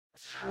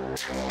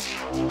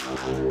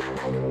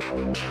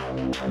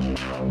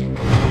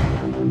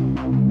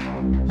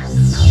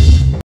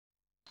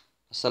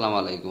আসসালামু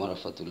আলাইকুম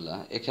রহমতুল্লাহ।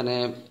 এখানে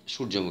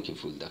সূর্যমুখী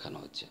ফুল দেখানো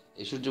হচ্ছে।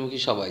 এই সূর্যমুখী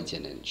সবাই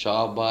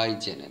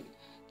চেনেন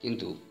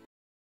কিন্তু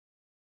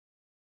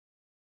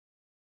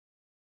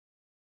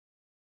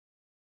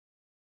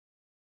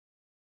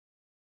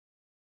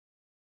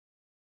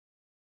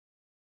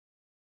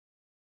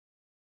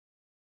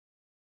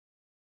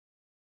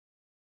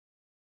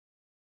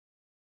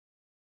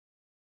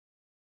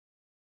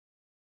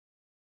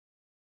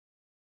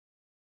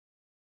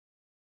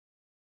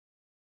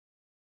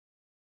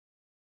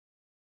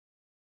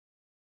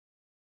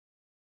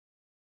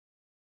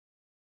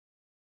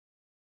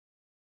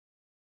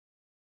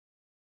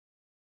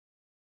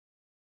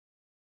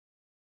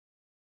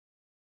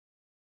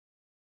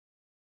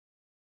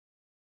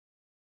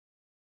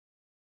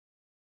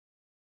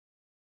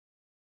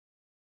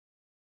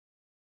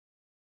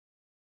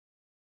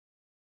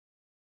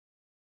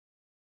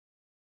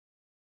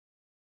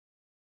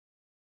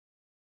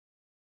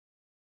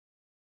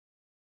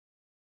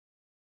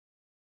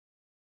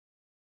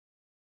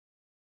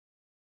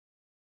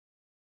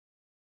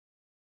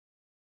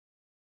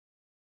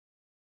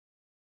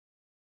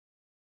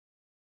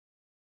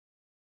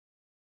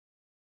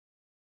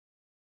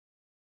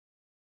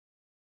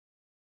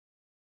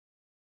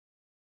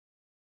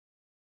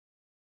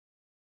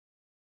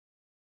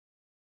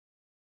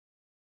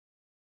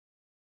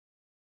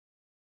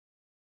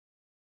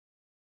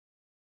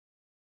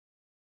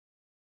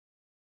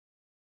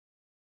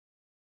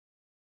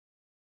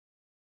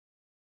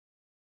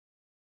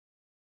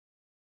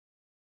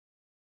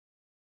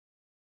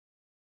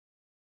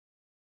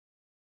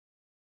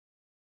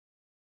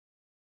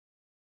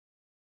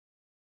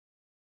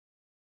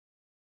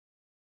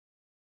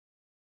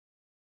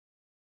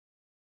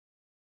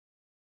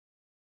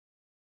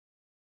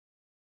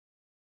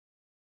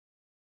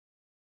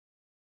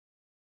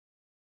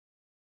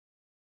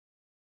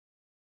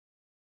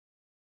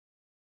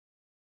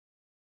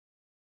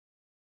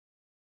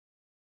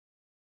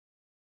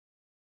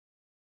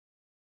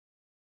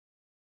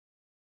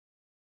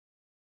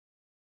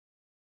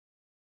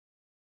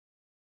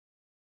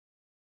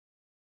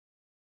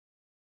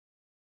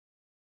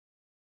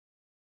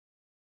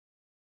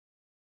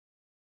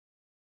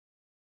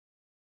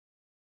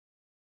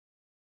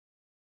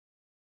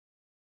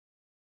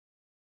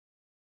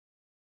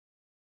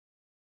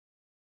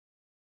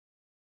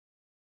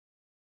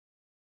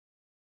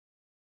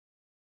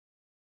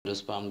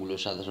স্পার্মগুলো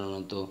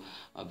সাধারণত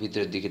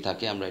ভিতরের দিকে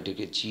থাকে। আমরা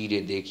এটাকে চিরে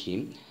দেখি,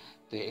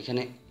 তো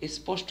এখানে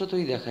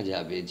স্পষ্টতই দেখা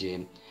যাবে যে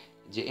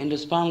যে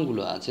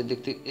এন্ডোস্পার্মগুলো আছে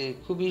দেখতে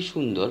খুবই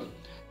সুন্দর।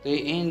 তো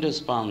এই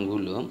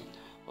এন্ডোস্পার্মগুলো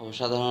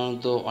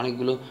সাধারণত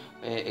অনেকগুলো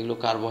এগুলো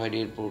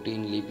কার্বোহাইড্রেট,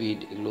 প্রোটিন, লিপিড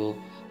এগুলো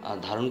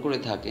ধারণ করে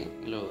থাকে।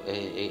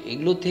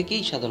 এগুলো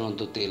থেকেই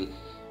সাধারণত তেল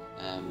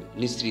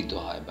নিঃসৃত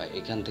হয়, বা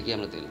এখান থেকে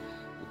আমরা তেল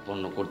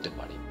উৎপন্ন করতে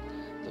পারি।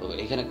 তো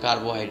এখানে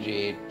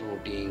কার্বোহাইড্রেট,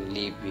 প্রোটিন,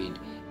 লিপিড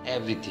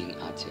এভরিথিং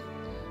আছে।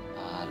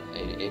 আর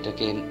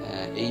এটাকে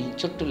এই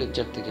ছোট্ট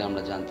লেকচার থেকে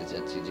আমরা জানতে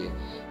চাচ্ছি যে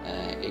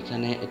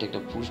এখানে এটা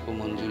একটা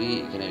পুষ্পমঞ্জরি।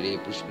 এখানে রে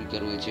পুষ্পিকা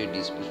রয়েছে,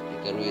 ডিস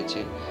পুষ্পিকা রয়েছে,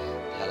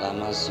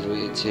 থ্যালামাস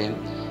রয়েছে,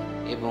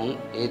 এবং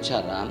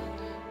এছাড়া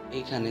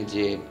এখানে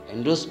যে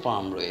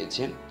এন্ডোস্পার্ম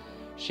রয়েছে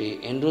সেই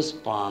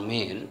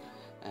এন্ডোস্পার্মের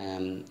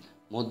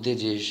মধ্যে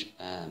যে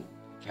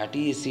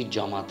ফ্যাটি অ্যাসিড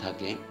জমা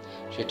থাকে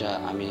সেটা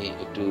আমি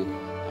একটু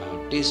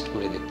টেস্ট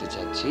করে দেখতে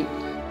চাচ্ছি।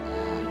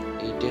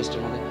 এই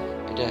টেস্টের মানে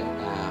এটা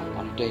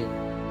অনেকটাই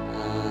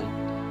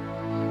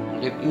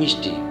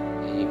মিষ্টি,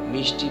 এই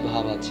মিষ্টি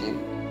ভাব আছে,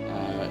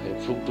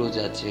 ফ্রুক্টোজ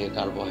আছে,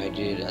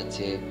 কার্বোহাইড্রেট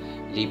আছে,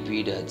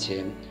 লিপিড আছে,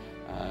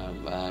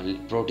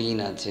 প্রোটিন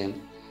আছে।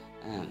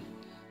 হ্যাঁ,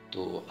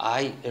 তো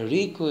I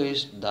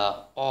request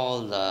all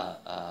the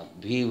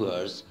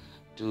viewers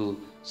to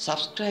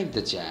subscribe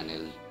the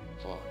channel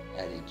for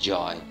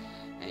joy.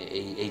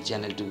 এই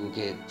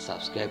চ্যানেলটুকুকে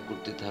সাবস্ক্রাইব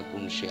করতে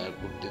থাকুন, শেয়ার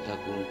করতে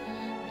থাকুন,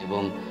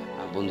 এবং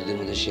বন্ধুদের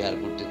মধ্যে শেয়ার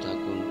করতে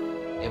থাকুন,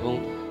 এবং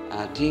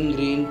think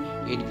green,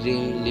 eat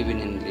green, live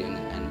in green,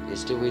 and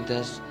stay with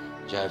us.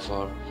 Joy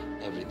for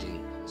everything.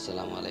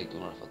 Assalamu alaikum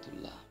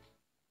warahmatullah.